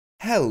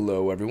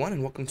Hello everyone,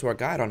 and welcome to our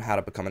guide on how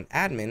to become an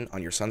admin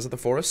on your Sons of the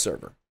Forest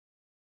server.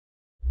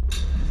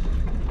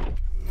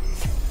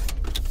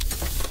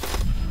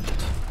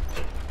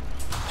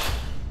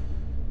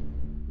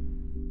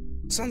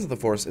 Sons of the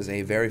Forest is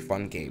a very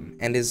fun game,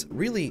 and is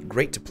really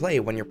great to play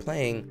when you're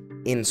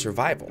playing in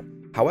survival.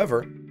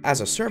 However,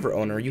 as a server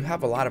owner, you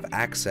have a lot of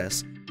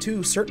access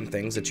to certain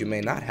things that you may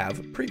not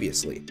have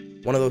previously.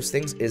 One of those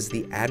things is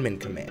the admin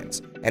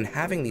commands, and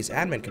having these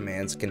admin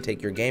commands can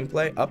take your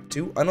gameplay up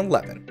to an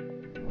 11.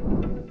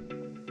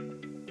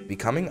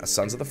 Becoming a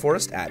Sons of the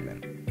Forest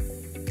admin.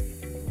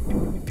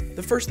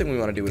 The first thing we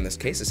want to do in this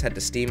case is head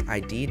to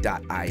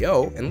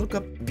steamid.io and look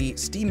up the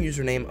Steam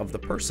username of the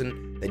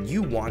person that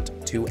you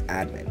want to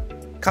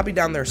admin. Copy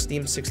down their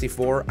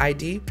Steam64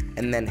 ID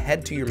and then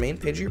head to your main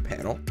page of your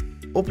panel,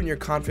 open your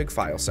config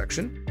file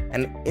section,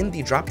 and in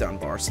the drop-down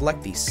bar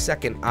select the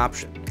second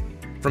option.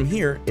 From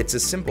here, it's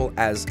as simple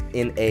as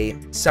in a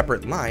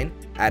separate line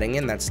adding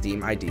in that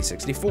Steam ID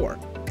 64.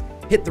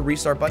 Hit the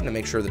restart button to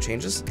make sure the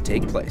changes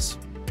take place.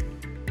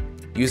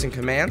 Using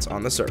commands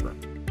on the server.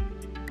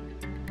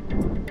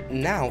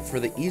 Now for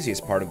the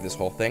easiest part of this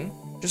whole thing,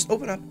 just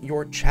open up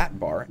your chat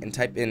bar and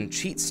type in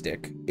cheat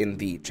stick in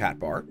the chat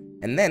bar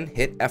and then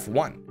hit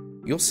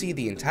F1. You'll see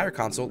the entire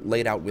console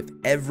laid out with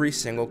every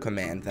single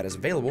command that is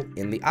available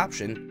in the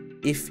option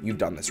if you've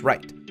done this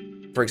right.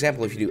 For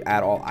example, if you do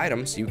add all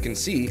items, you can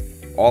see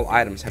all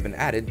items have been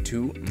added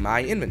to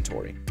my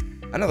inventory.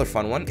 Another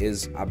fun one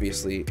is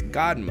obviously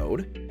God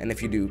mode, and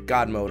if you do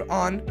God mode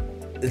on,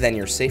 then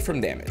you're safe from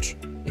damage.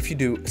 If you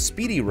do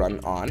speedy run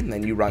on,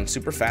 then you run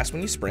super fast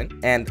when you sprint,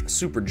 and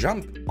super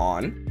jump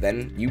on,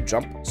 then you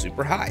jump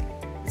super high.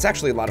 It's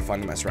actually a lot of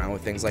fun to mess around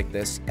with things like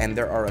this, and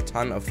there are a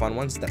ton of fun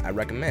ones that I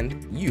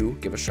recommend you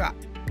give a shot.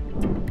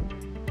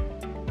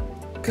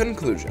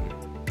 Conclusion.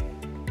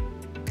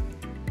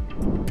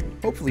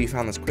 Hopefully you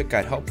found this quick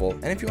guide helpful,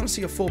 and if you want to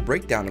see a full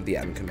breakdown of the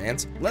admin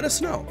commands, let us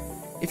know.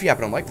 If you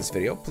happen to like this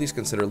video, please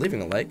consider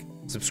leaving a like,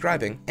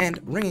 subscribing, and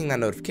ringing that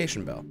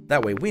notification bell.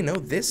 That way we know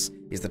this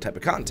is the type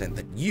of content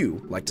that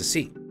you like to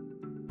see.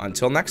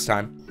 Until next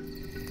time.